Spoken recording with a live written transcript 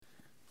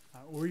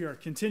We are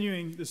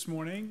continuing this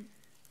morning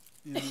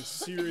in a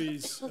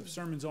series of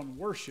sermons on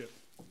worship.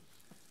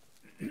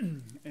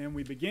 And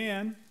we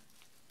began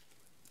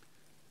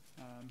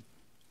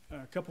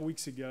a couple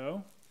weeks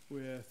ago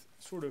with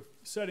sort of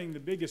setting the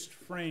biggest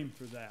frame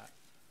for that,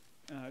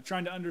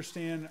 trying to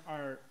understand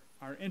our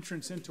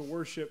entrance into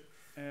worship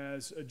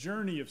as a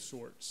journey of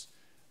sorts.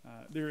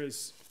 There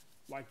is,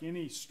 like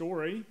any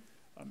story,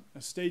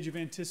 a stage of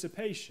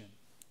anticipation,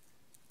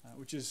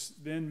 which is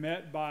then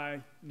met by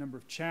a number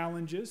of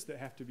challenges that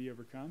have to be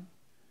overcome.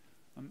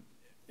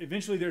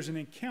 Eventually there's an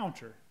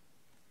encounter,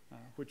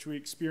 which we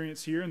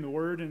experience here in the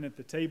Word and at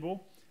the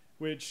table,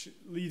 which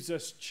leaves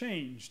us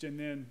changed, and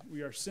then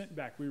we are sent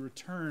back. We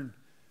return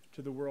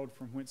to the world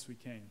from whence we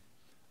came.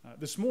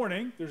 This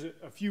morning, there's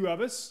a few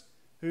of us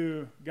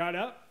who got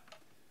up.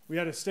 We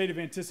had a state of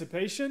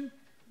anticipation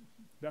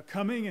about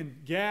coming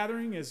and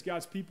gathering as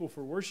God's people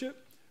for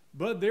worship,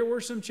 but there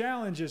were some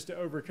challenges to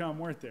overcome,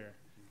 weren't there?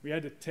 We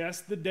had to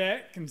test the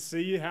deck and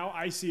see how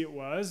icy it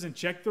was and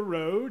check the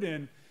road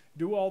and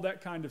do all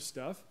that kind of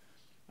stuff.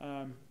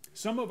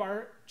 Some of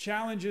our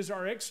challenges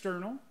are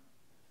external,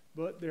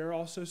 but there are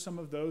also some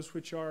of those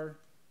which are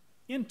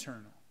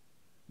internal.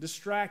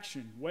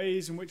 Distraction,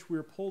 ways in which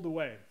we're pulled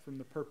away from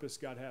the purpose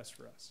God has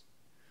for us.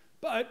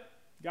 But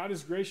God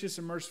is gracious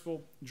and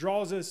merciful,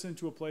 draws us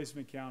into a place of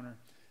encounter,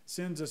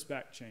 sends us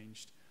back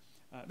changed.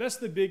 That's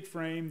the big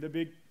frame, the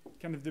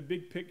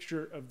big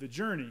picture of the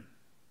journey.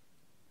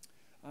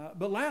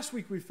 But last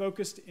week we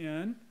focused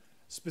in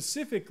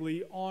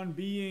specifically on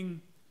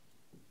being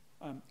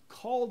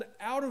called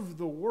out of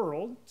the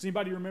world. Does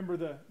anybody remember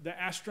the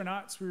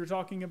astronauts we were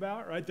talking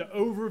about, right? The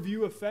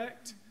overview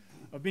effect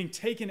of being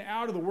taken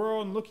out of the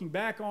world and looking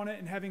back on it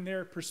and having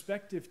their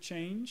perspective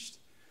changed.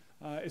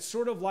 It's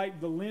sort of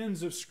like the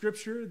lens of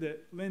Scripture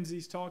that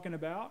Lindsay's talking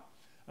about.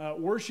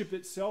 Worship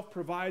itself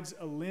provides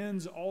a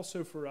lens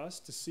also for us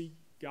to see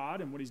God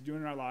and what He's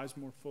doing in our lives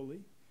more fully.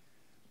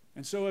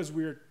 And so as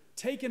we're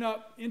taken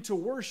up into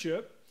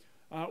worship,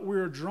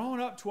 we're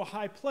drawn up to a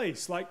high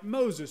place, like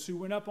Moses, who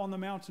went up on the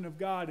mountain of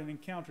God and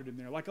encountered Him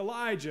there, like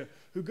Elijah,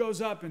 who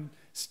goes up and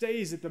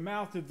stays at the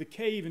mouth of the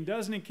cave and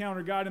doesn't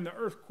encounter God in the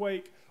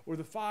earthquake or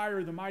the fire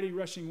or the mighty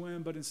rushing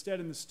wind, but instead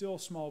in the still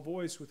small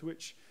voice with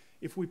which,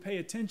 if we pay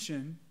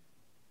attention,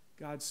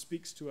 God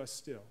speaks to us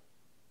still.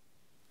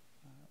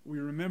 We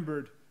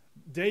remembered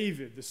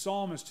David, the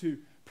psalmist, who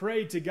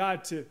prayed to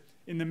God to,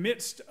 in the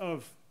midst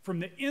of, from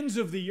the ends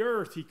of the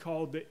earth, he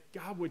called, that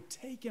God would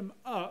take him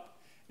up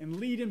and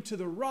lead him to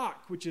the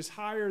rock which is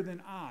higher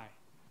than I.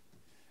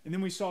 And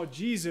then we saw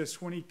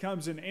Jesus when He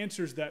comes and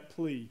answers that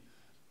plea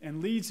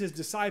and leads His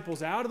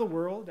disciples out of the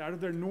world, out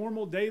of their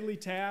normal daily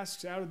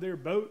tasks, out of their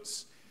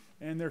boats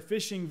and their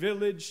fishing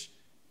village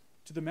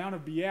to the Mount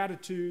of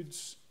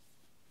Beatitudes,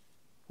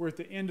 where at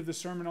the end of the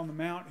Sermon on the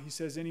Mount, He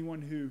says,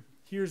 anyone who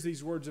hears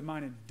these words of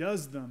mine and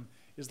does them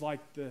is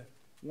like the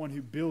one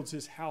who builds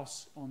his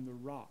house on the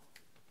rock.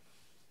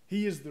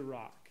 He is the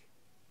rock.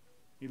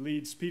 He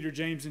leads Peter,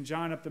 James, and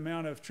John up the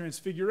Mount of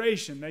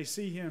Transfiguration. They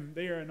see Him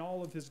there in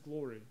all of His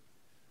glory.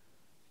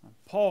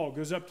 Paul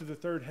goes up to the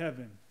third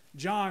heaven.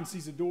 John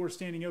sees a door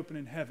standing open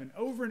in heaven.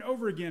 Over and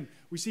over again,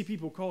 we see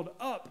people called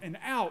up and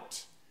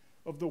out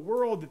of the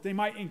world that they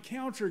might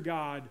encounter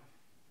God,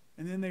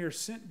 and then they are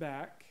sent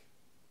back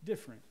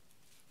different.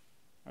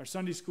 Our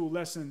Sunday school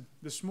lesson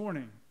this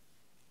morning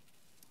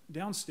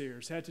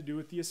downstairs had to do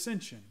with the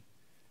ascension.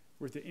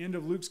 We're at the end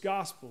of Luke's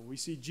gospel. We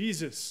see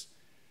Jesus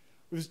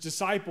with His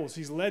disciples.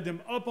 He's led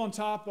them up on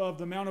top of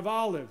the Mount of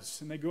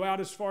Olives, and they go out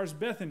as far as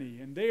Bethany.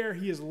 And there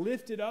He is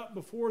lifted up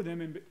before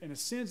them and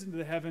ascends into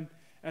the heaven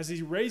as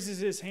He raises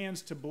His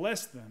hands to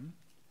bless them,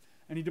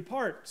 and He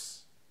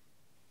departs.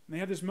 And they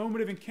have this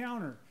moment of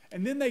encounter.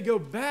 And then they go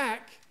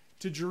back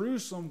to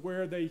Jerusalem,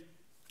 where they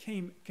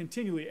came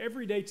continually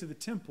every day to the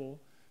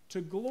temple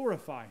to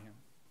glorify Him.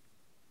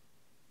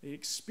 They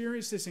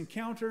experienced this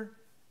encounter,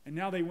 and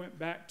now they went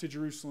back to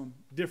Jerusalem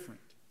different.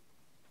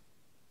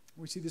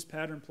 We see this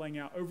pattern playing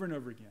out over and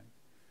over again.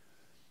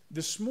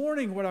 This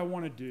morning, what I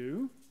want to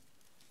do,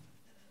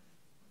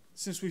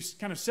 since we've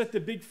kind of set the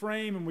big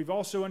frame and we've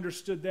also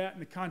understood that in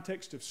the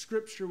context of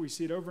Scripture, we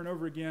see it over and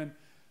over again,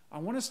 I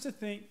want us to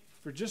think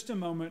for just a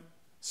moment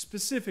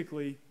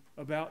specifically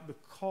about the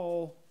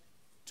call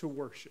to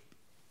worship.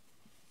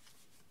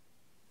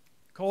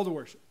 Call to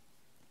worship.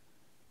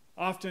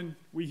 Often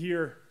we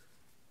hear,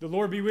 the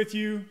Lord be with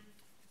you,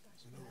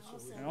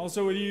 and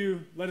also with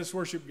you, let us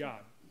worship God.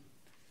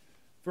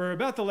 For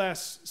about the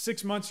last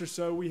 6 months or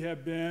so, we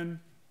have been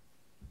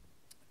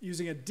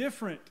using a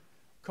different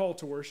call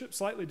to worship,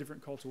 slightly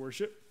different call to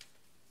worship.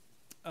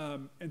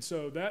 And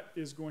so that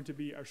is going to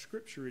be our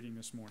Scripture reading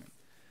this morning.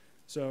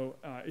 So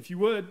if you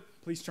would,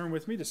 please turn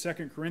with me to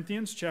 2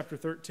 Corinthians chapter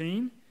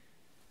 13.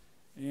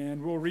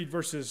 And we'll read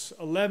verses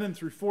 11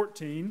 through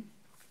 14.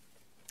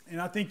 And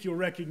I think you'll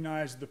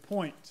recognize the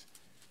point,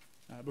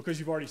 because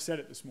you've already said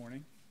it this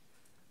morning,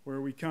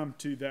 where we come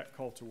to that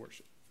call to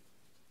worship.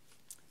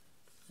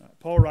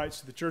 Paul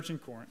writes to the church in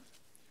Corinth,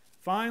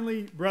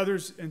 "Finally,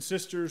 brothers and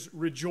sisters,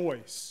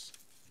 rejoice.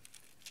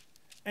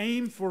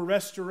 Aim for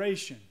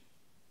restoration.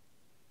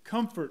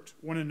 comfort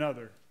one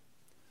another,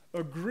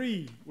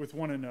 agree with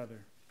one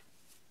another,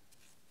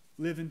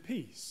 live in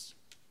peace.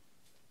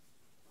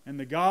 And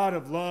the God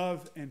of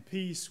love and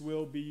peace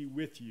will be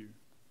with you.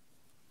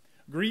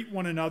 Greet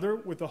one another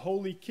with a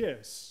holy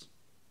kiss.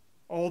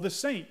 All the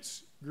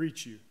saints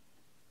greet you.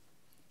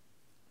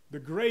 The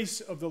grace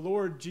of the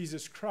Lord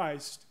Jesus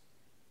Christ,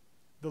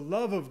 the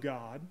love of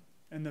God,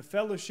 and the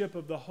fellowship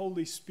of the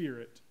Holy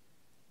Spirit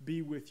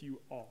be with you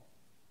all.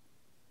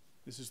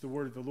 This is the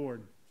word of the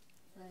Lord.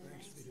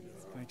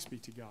 Thanks be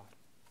to God.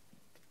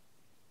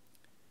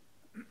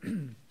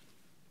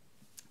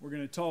 We're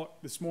going to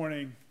talk this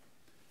morning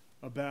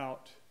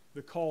about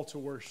the call to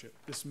worship,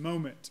 this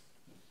moment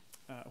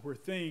where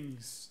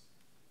things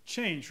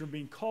change from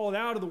being called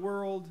out of the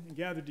world and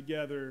gathered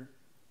together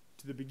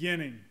to the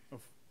beginning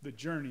of the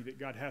journey that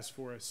God has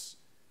for us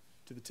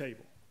to the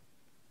table.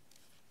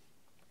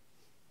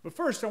 But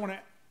first, I want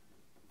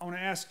to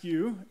ask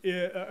you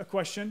a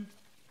question.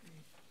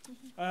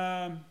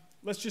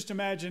 Let's just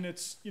imagine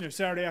it's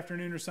Saturday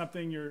afternoon or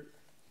something. You're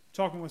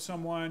talking with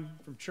someone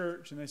from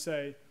church, and they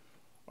say,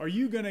 "Are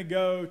you going to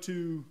go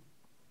to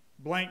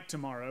blank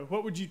tomorrow?"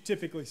 What would you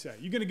typically say?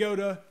 You going to go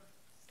to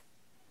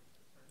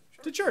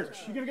church?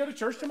 You going to go to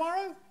church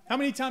tomorrow? How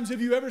many times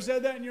have you ever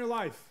said that in your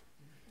life?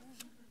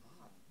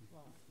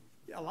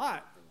 Yeah, a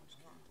lot.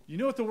 You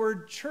know what the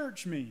word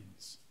church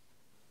means?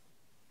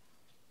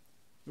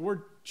 The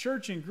word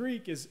church in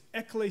Greek is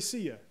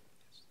ekklesia.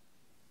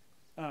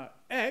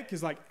 Ek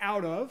is like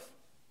out of.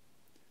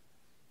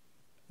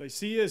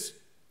 Lesia is,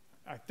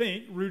 I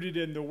think, rooted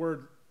in the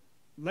word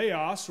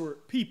laos, or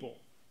people.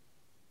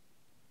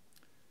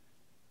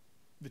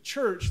 The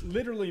church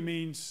literally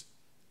means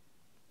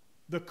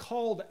the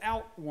called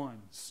out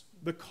ones,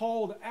 the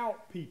called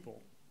out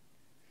people,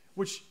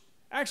 which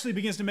actually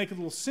begins to make a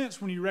little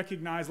sense when you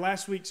recognize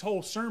last week's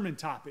whole sermon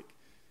topic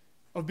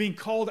of being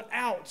called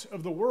out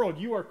of the world.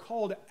 You are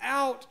called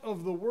out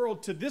of the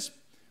world to this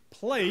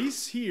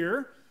place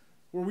here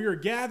where we are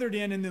gathered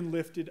in and then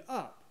lifted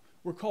up.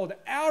 We're called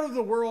out of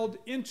the world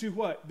into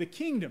what? The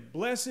kingdom.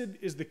 Blessed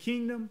is the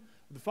kingdom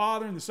of the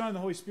Father and the Son and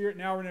the Holy Spirit,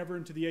 now and ever,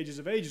 into the ages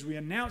of ages. We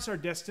announce our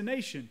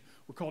destination.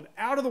 We're called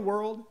out of the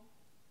world,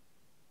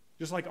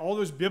 just like all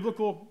those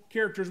biblical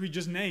characters we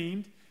just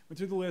named, went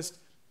through the list,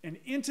 and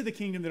into the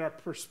kingdom, that our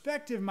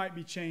perspective might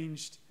be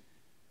changed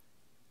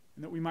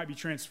and that we might be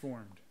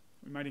transformed.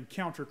 We might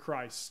encounter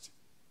Christ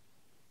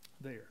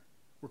there.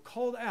 We're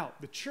called out.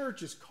 The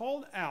church is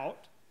called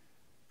out.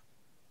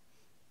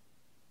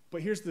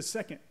 But here's the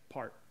second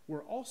part.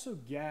 We're also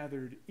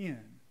gathered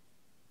in.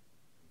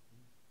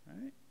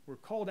 Right? We're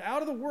called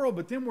out of the world,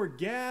 but then we're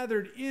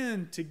gathered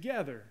in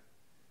together,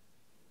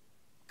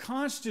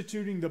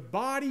 constituting the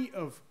body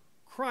of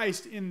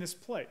Christ in this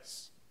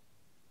place.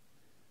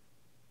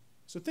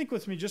 So think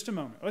with me just a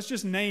moment. Let's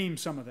just name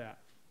some of that.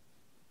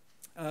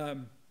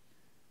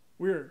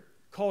 We're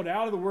called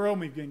out of the world,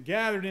 and we've been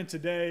gathered in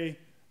today,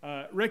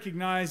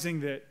 recognizing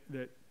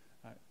that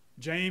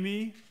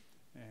Jamie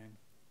and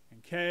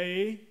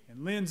Kay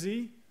and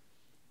Lindsay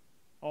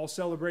all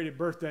celebrated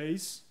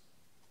birthdays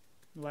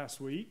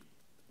last week.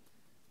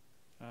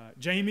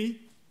 Jamie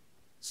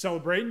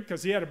celebrating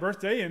because he had a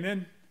birthday and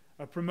then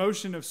a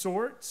promotion of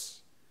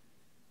sorts.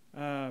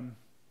 We're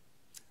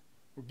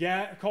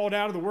called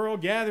out of the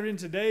world, gathered in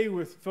today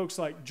with folks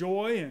like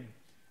Joy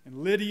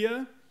and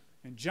Lydia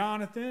and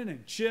Jonathan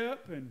and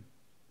Chip and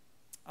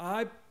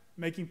I,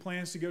 making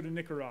plans to go to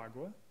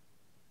Nicaragua,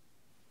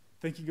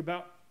 thinking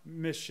about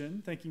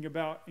mission, thinking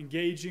about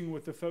engaging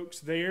with the folks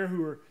there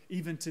who are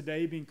even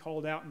today being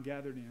called out and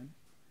gathered in.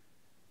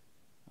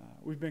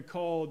 We've been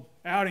called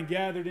out and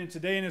gathered in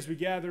today, and as we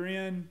gather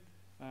in,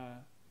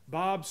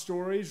 Bob's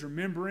stories,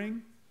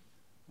 remembering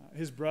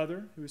his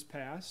brother who has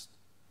passed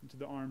into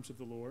the arms of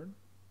the Lord.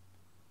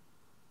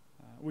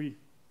 We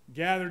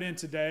gathered in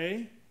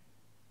today.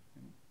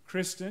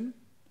 Kristen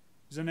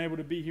is unable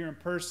to be here in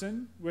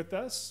person with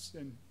us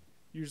and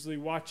usually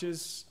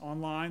watches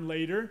online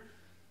later,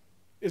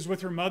 is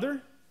with her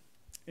mother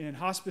in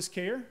hospice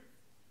care,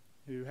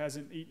 who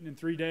hasn't eaten in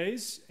 3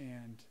 days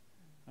and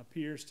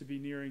appears to be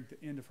nearing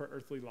the end of her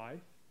earthly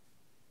life.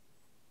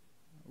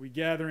 We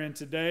gather in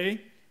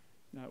today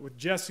with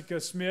Jessica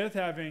Smith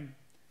having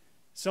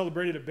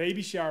celebrated a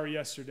baby shower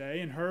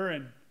yesterday, and her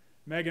and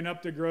Megan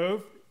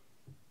Updegrove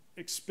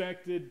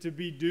expected to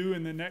be due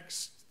in the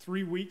next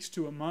 3 weeks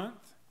to a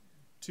month.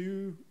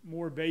 2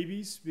 more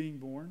babies being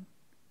born.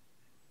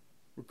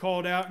 We're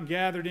called out and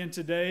gathered in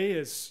today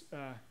as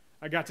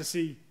I got to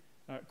see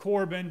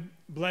Corbin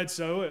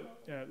Bledsoe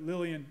at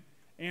Lily and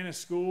Anna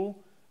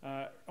School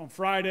on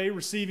Friday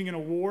receiving an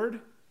award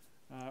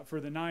for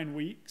the 9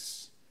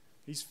 weeks.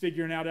 He's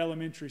figuring out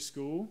elementary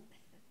school.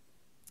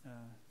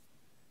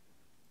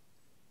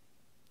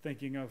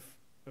 Thinking of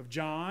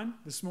John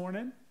this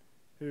morning,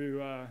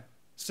 who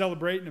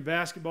celebrating a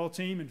basketball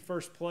team in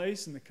first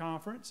place in the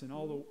conference and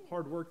all the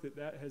hard work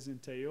that has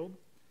entailed.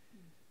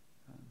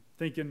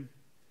 Thinking,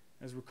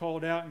 as we're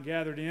called out and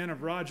gathered in,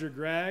 of Roger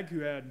Gregg,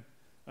 who had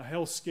a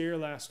health scare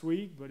last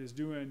week but is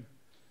doing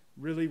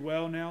really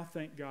well now,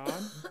 thank God.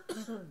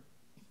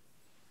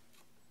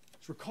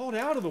 we're called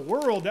out of the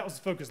world. That was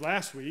the focus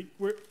last week.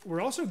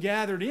 We're also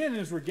gathered in. And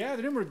as we're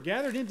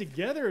gathered in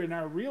together in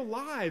our real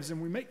lives,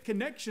 and we make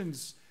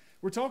connections.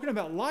 We're talking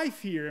about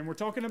life here, and we're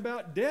talking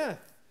about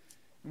death,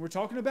 and we're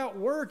talking about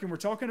work, and we're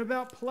talking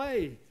about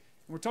play, and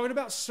we're talking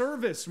about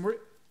service, and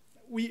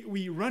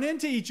we run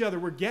into each other.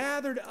 We're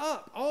gathered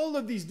up. All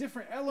of these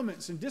different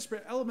elements and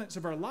disparate elements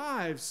of our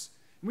lives.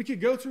 And we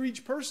could go through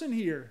each person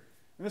here.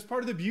 And that's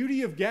part of the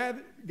beauty of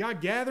God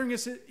gathering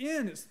us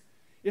in.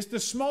 It's the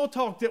small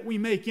talk that we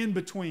make in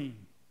between.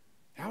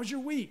 How's your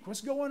week?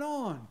 What's going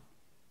on?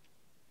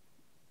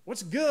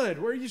 What's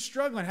good? Where are you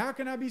struggling? How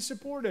can I be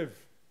supportive?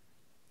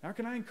 How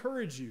can I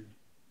encourage you?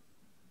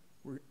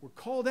 We're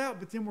called out,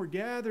 but then we're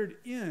gathered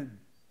in.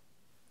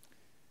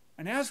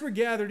 And as we're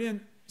gathered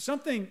in,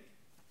 something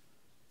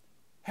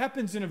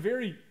happens in a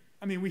very,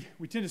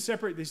 we tend to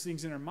separate these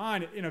things in our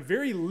mind in a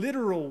very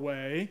literal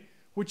way,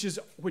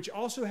 which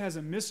also has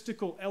a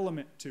mystical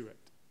element to it.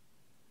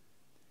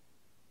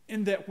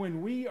 In that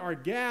when we are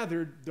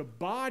gathered, the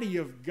body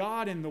of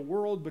God in the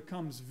world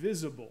becomes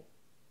visible.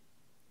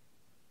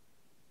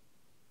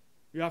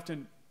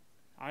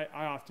 I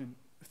often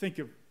think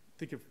of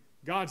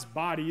God's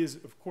body as,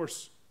 of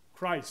course,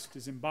 Christ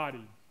is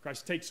embodied.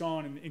 Christ takes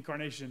on in the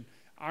incarnation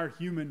our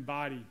human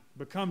body,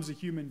 becomes a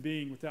human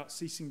being without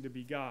ceasing to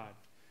be God.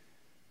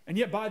 And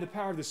yet by the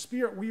power of the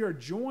Spirit, we are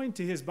joined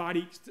to his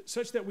body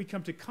such that we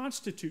come to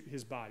constitute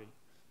his body.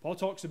 Paul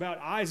talks about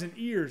eyes and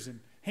ears and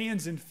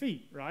hands and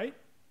feet, right?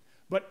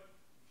 But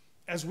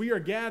as we are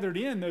gathered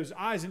in, those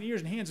eyes and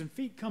ears and hands and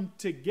feet come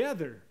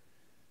together,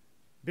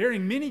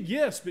 bearing many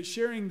gifts, but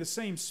sharing the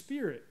same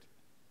Spirit.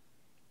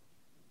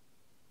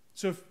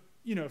 So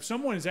if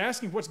someone is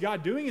asking what's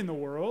God doing in the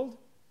world,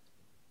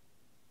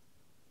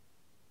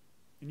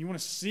 and you want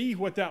to see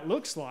what that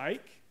looks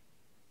like,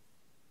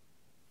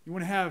 you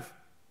want to have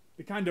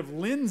the kind of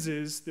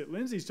lenses that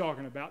Lindsay's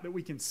talking about that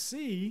we can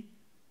see,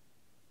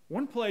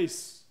 one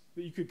place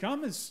that you could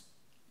come is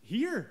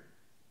here.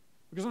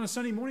 Because on a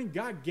Sunday morning,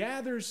 God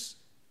gathers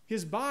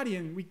his body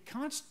and we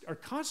are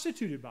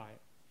constituted by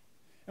it.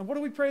 And what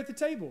do we pray at the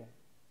table?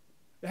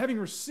 That having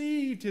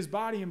received his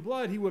body and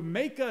blood, he would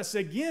make us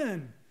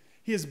again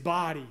his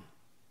body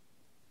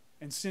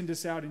and send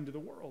us out into the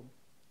world.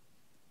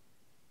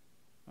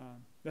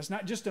 That's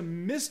not just a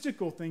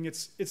mystical thing,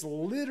 it's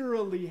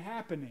literally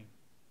happening.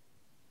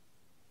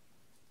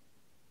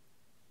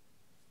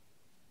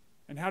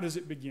 And how does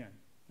it begin?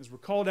 As we're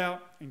called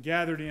out and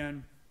gathered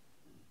in,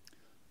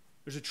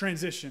 there's a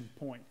transition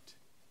point.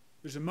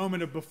 There's a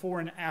moment of before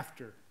and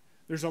after.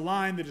 There's a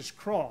line that is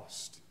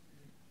crossed,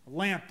 a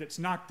lamp that's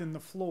knocked in the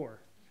floor.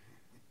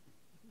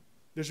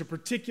 There's a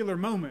particular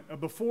moment, a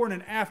before and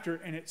an after,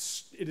 and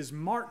it is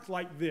marked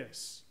like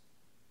this.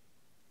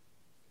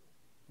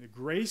 The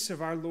grace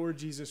of our Lord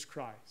Jesus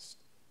Christ,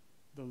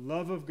 the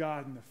love of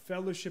God, and the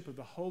fellowship of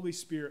the Holy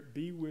Spirit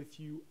be with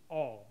you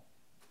all,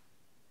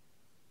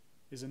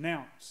 is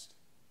announced.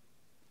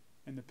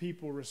 And the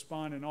people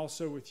respond, and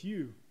also with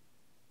you.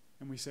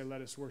 And we say,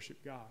 let us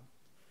worship God.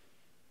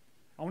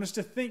 I want us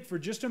to think for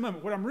just a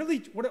moment. What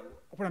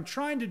I'm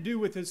trying to do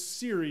with this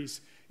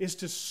series is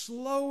to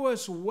slow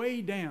us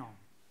way down.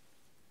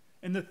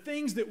 And the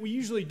things that we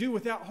usually do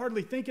without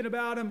hardly thinking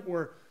about them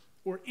or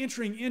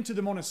entering into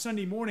them on a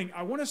Sunday morning,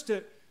 I want us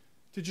to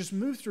just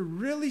move through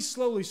really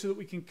slowly so that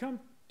we can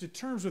come to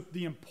terms with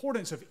the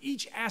importance of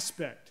each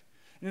aspect.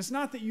 And it's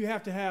not that you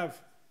have to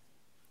have,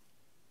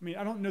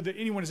 I don't know that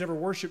anyone has ever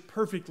worshiped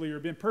perfectly or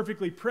been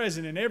perfectly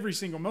present in every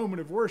single moment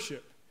of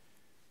worship.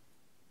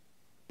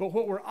 But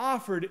what we're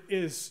offered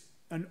is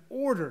an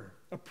order,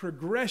 a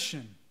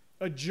progression,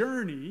 a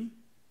journey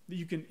that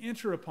you can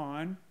enter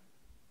upon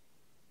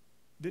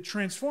that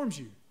transforms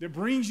you, that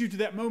brings you to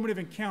that moment of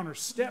encounter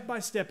step by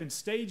step and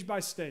stage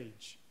by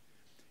stage.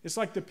 It's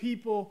like the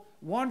people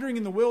wandering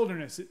in the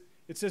wilderness.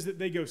 It says that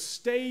they go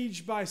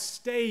stage by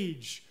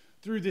stage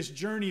through this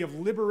journey of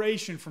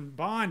liberation from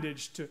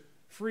bondage to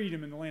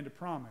freedom in the land of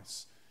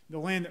promise, the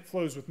land that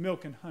flows with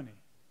milk and honey.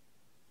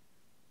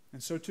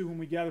 And so too when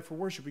we gather for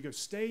worship, we go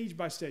stage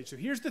by stage. So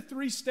here's the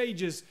 3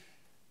 stages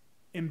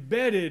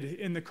embedded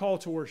in the call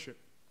to worship.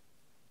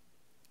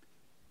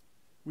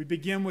 We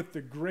begin with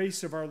the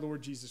grace of our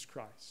Lord Jesus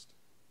Christ.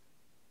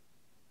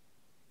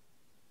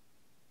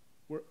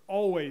 We're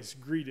always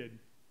greeted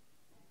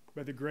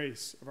by the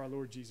grace of our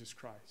Lord Jesus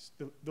Christ.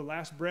 The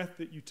last breath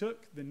that you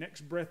took, the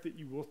next breath that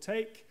you will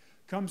take,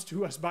 comes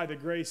to us by the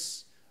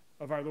grace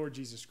of our Lord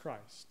Jesus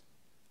Christ.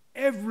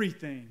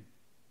 Everything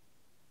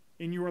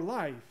in your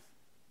life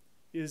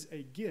is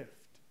a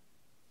gift.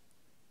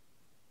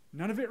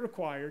 None of it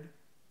required.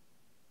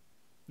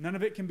 None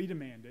of it can be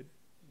demanded.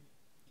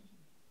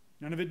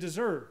 None of it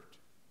deserved.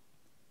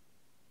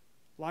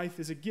 Life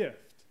is a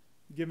gift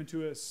given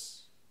to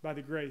us by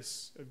the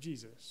grace of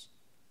Jesus.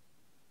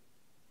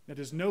 That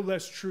is no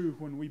less true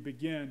when we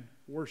begin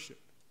worship.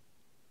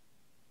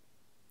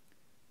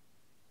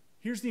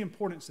 Here's the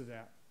importance of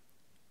that.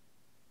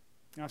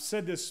 Now, I've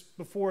said this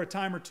before a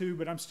time or two,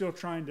 but I'm still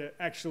trying to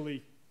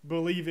actually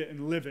believe it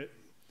and live it.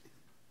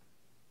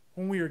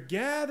 when we are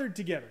gathered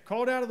together,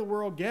 called out of the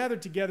world,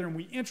 gathered together, and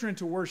we enter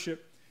into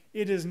worship,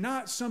 it is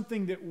not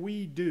something that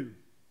we do.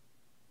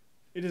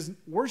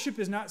 Worship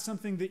is not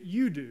something that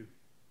you do.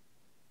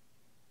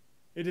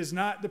 It is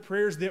not the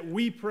prayers that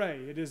we pray.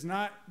 It is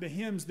not the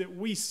hymns that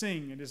we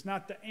sing. It is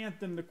not the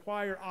anthem the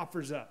choir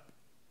offers up.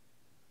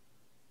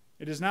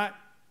 It is not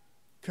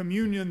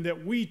communion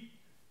that we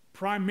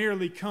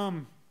primarily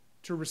come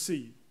to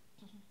receive.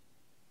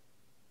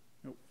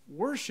 No,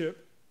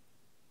 worship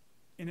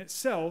in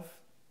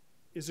itself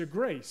is a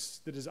grace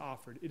that is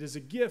offered. It is a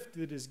gift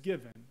that is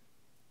given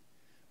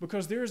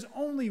because there is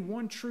only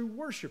one true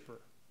worshiper.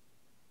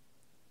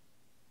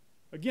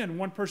 Again,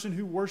 one person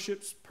who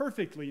worships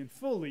perfectly and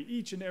fully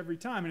each and every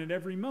time and at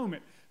every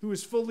moment, who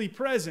is fully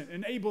present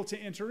and able to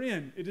enter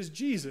in. It is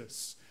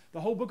Jesus.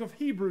 The whole book of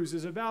Hebrews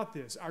is about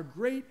this, our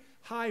great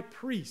high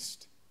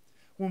priest.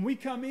 When we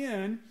come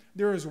in,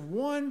 there is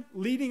one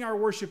leading our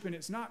worship, and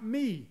it's not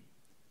me.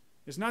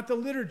 It's not the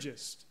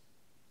liturgist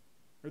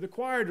or the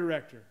choir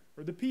director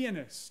or the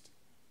pianist.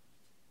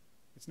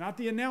 It's not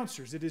the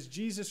announcers. It is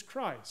Jesus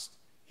Christ.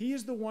 He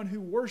is the one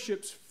who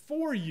worships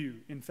for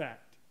you, in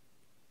fact.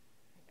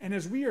 And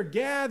as we are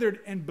gathered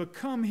and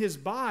become his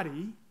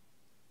body,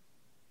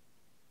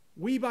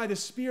 we by the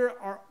Spirit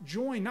are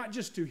joined not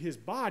just to his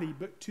body,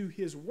 but to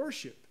his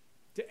worship,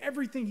 to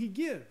everything he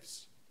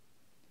gives.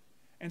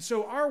 And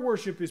so our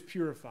worship is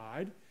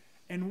purified,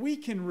 and we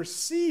can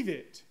receive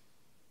it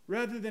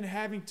rather than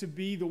having to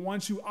be the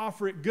ones who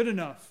offer it good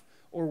enough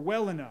or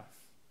well enough.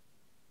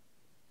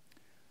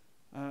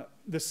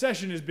 The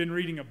session has been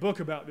reading a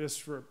book about this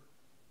for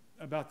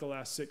about the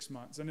last 6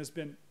 months, and it's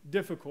been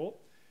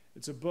difficult.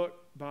 It's a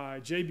book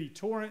by J.B.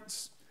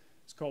 Torrance.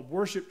 It's called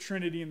Worship,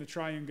 Trinity, and the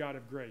Triune God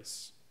of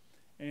Grace.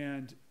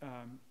 And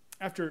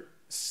after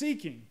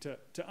seeking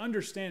to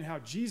understand how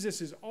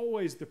Jesus is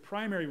always the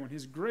primary one,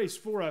 his grace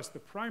for us, the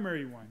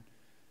primary one,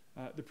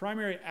 the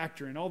primary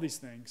actor in all these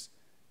things,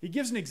 he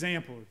gives an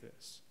example of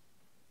this.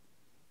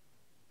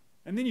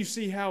 And then you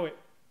see how it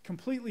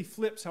completely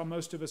flips how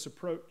most of us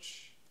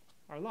approach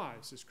our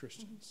lives as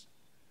Christians.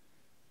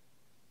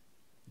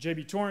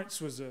 J.B.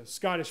 Torrance was a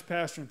Scottish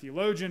pastor and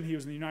theologian. He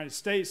was in the United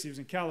States. He was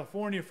in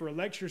California for a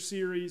lecture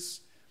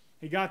series.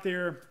 He got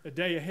there a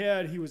day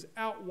ahead. He was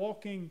out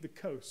walking the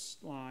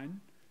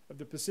coastline of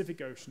the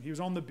Pacific Ocean. He was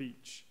on the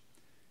beach.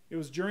 It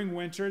was during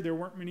winter. There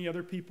weren't many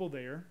other people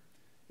there.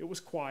 It was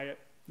quiet.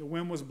 The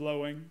wind was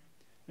blowing.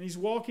 And he's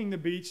walking the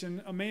beach,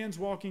 and a man's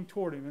walking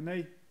toward him, and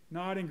they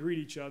nod and greet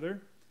each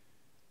other.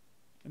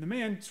 And the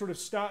man sort of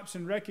stops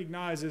and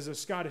recognizes a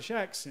Scottish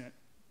accent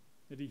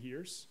that he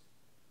hears.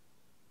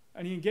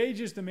 And he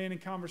engages the man in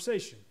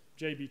conversation,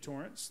 J.B.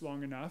 Torrance,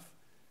 long enough,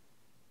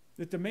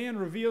 that the man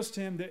reveals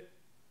to him that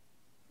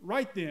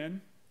right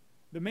then,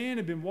 the man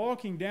had been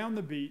walking down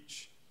the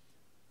beach,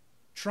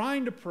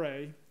 trying to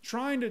pray,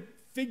 trying to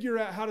figure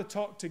out how to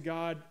talk to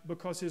God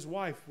because his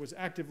wife was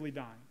actively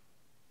dying.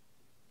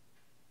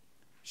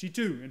 She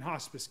too in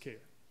hospice care.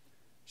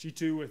 She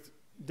too with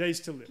days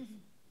to live.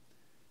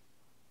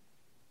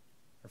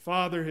 Her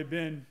father had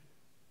been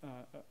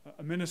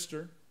a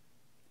minister,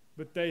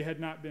 but they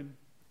had not been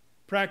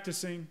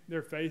practicing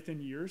their faith in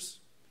years.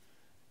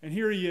 And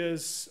here he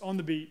is on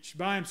the beach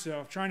by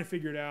himself trying to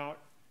figure it out.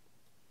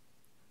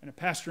 And a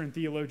pastor and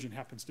theologian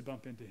happens to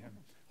bump into him.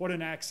 What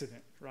an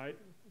accident, right?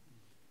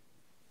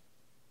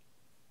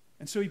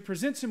 And so he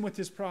presents him with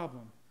this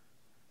problem.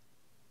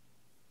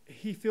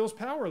 He feels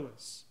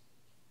powerless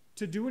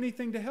to do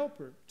anything to help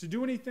her, to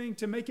do anything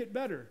to make it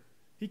better.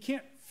 He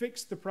can't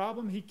fix the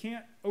problem. He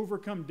can't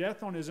overcome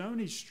death on his own.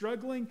 He's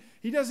struggling.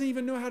 He doesn't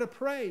even know how to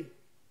pray.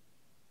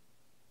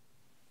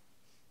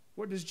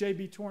 What does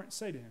J.B. Torrance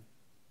say to him?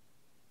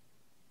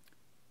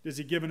 Does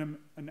he give him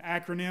an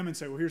acronym and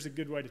say, well, here's a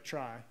good way to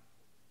try,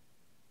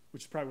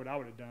 which is probably what I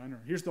would have done,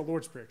 or here's the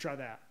Lord's Prayer, try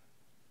that.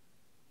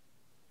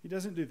 He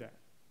doesn't do that.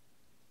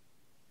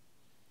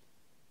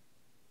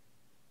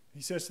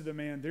 He says to the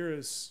man,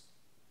 there's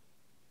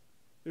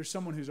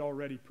someone who's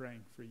already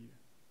praying for you.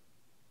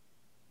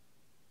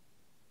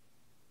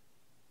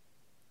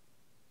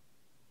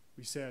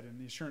 We said in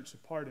the assurance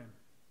of pardon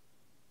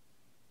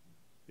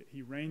that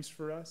he reigns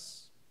for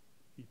us.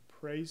 He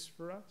prays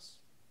for us.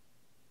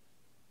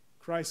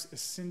 Christ's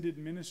ascended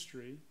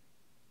ministry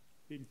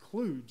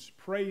includes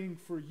praying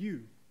for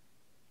you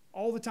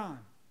all the time.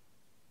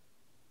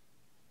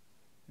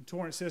 And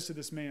Torrance says to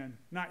this man,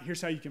 not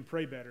here's how you can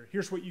pray better.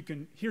 Here's what you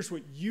can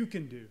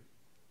do.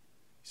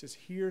 He says,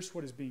 here's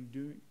what is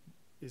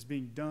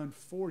being done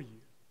for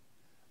you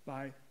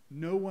by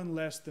no one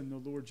less than the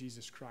Lord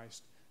Jesus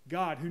Christ.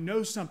 God, who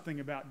knows something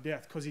about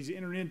death because he's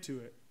entered into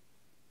it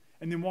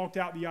and then walked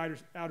out the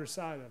outer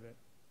side of it.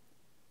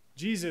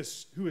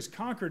 Jesus, who has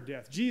conquered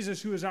death.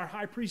 Jesus, who is our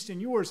high priest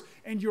and yours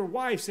and your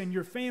wife's and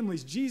your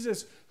family's.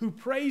 Jesus, who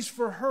prays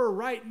for her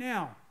right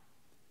now.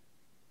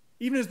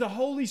 Even as the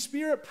Holy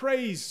Spirit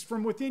prays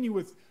from within you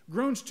with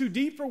groans too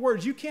deep for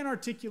words. You can't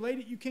articulate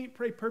it. You can't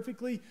pray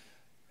perfectly.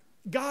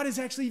 God is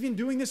actually even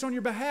doing this on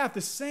your behalf.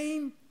 The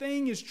same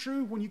thing is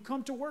true when you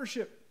come to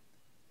worship.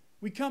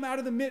 We come out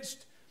of the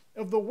midst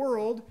of the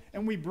world,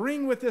 and we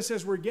bring with us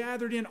as we're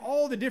gathered in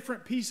all the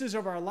different pieces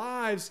of our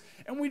lives,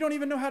 and we don't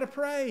even know how to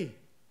pray.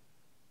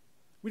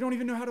 We don't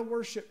even know how to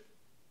worship.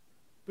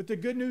 But the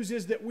good news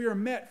is that we are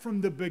met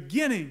from the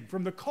beginning,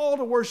 from the call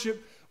to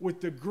worship,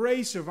 with the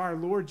grace of our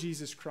Lord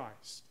Jesus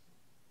Christ.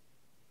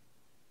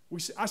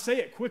 I say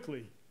it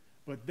quickly,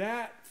 but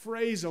that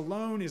phrase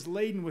alone is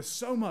laden with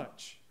so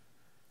much.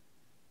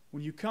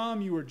 When you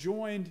come, you are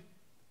joined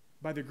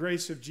by the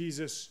grace of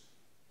Jesus,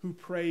 who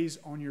prays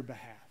on your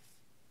behalf,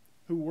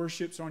 who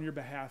worships on your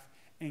behalf,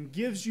 and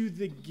gives you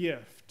the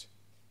gift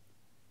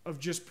of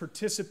just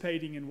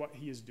participating in what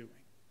he is doing.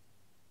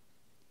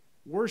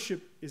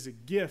 Worship is a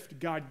gift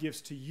God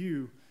gives to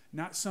you,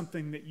 not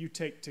something that you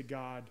take to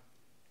God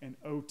and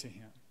owe to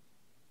him,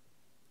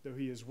 though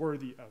he is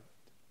worthy of it.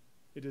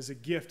 It is a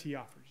gift he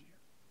offers you.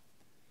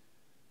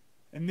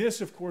 And this,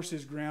 of course,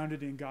 is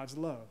grounded in God's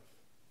love.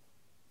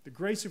 The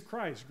grace of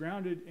Christ,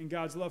 grounded in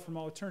God's love from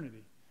all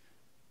eternity.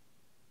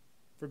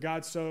 For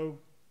God so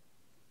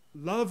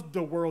loved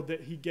the world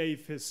that he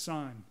gave his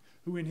Son,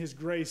 who in his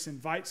grace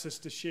invites us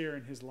to share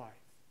in his life.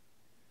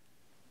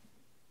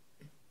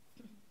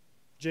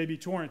 J.B.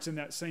 Torrance, in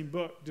that same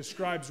book,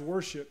 describes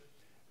worship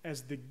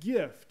as the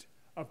gift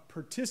of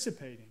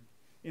participating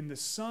in the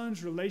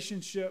Son's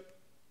relationship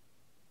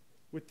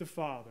with the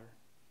Father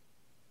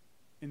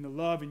in the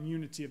love and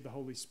unity of the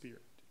Holy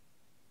Spirit.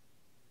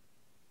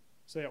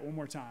 Say it one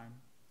more time.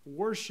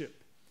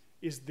 Worship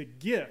is the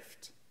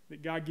gift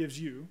that God gives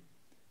you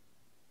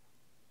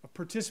of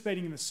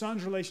participating in the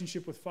Son's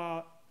relationship with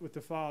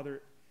the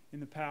Father in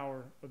the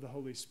power of the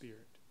Holy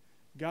Spirit.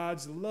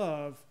 God's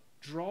love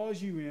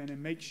draws you in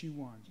and makes you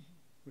one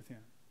with him.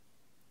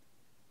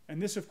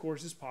 And this, of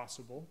course, is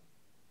possible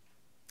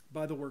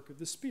by the work of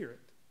the Spirit.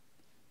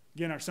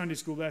 Again, our Sunday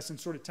school lesson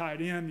sort of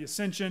tied in the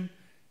ascension.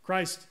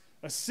 Christ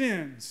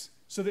ascends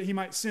so that he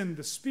might send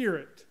the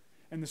Spirit.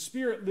 And the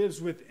Spirit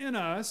lives within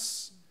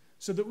us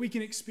so that we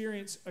can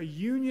experience a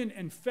union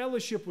and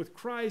fellowship with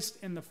Christ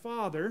and the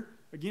Father.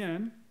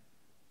 Again,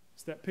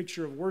 it's that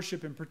picture of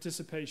worship and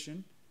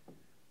participation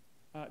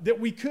that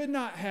we could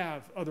not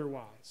have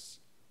otherwise.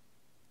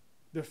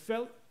 The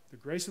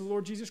grace of the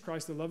Lord Jesus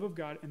Christ, the love of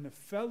God, and the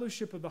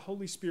fellowship of the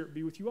Holy Spirit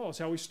be with you all. That's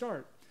how we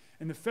start.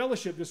 And the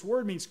fellowship, this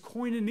word means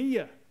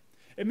koinonia.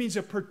 It means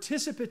a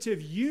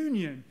participative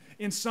union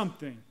in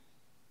something.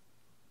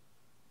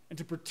 And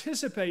to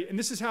participate, and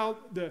this is how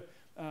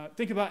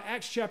think about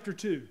Acts chapter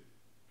 2.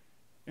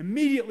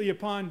 Immediately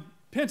upon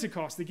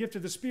Pentecost, the gift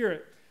of the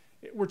Spirit,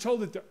 we're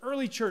told that the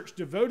early church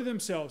devoted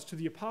themselves to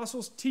the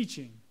apostles'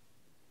 teaching,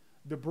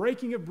 the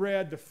breaking of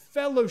bread, the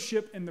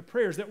fellowship, and the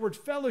prayers. That word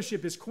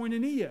fellowship is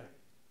koinonia.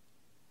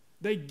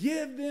 They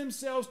give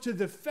themselves to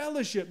the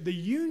fellowship, the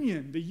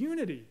union, the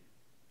unity.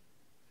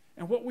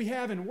 And what we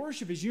have in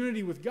worship is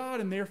unity with God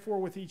and therefore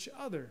with each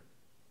other.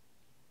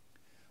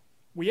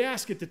 We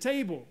ask at the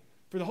table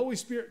for the Holy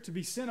Spirit to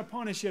be sent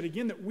upon us yet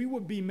again, that we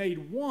would be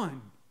made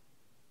one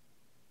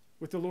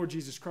with the Lord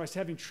Jesus Christ,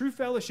 having true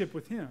fellowship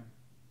with him.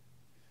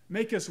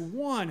 Make us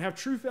one, have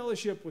true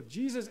fellowship with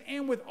Jesus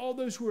and with all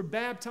those who are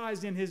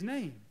baptized in his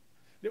name.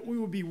 That we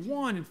will be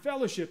one in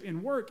fellowship,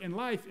 in work, in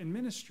life, in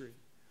ministry.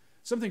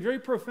 Something very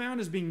profound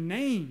is being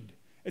named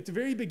at the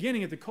very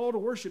beginning, at the call to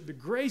worship. The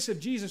grace of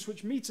Jesus,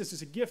 which meets us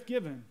as a gift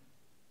given,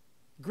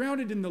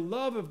 grounded in the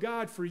love of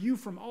God for you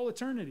from all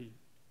eternity,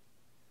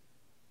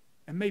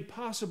 and made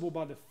possible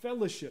by the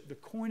fellowship, the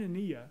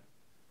koinonia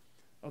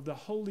of the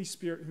Holy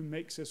Spirit who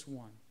makes us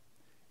one,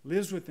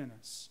 lives within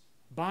us,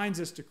 binds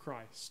us to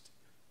Christ,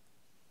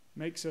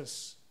 makes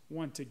us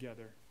one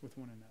together with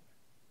one another.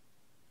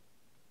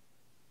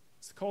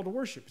 It's the call to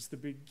worship. It's the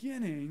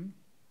beginning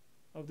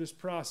of this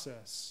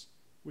process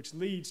which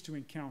leads to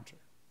encounter.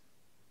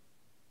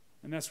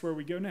 And that's where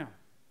we go now,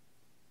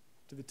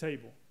 to the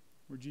table,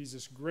 where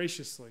Jesus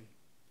graciously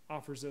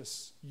offers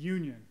us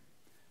union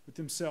with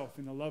himself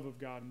in the love of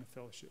God and the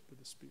fellowship of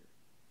the Spirit.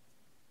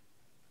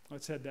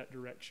 Let's head that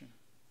direction.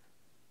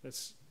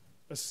 Let's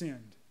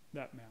ascend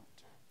that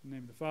mount. In the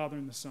name of the Father,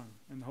 and the Son,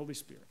 and the Holy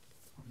Spirit.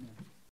 Amen.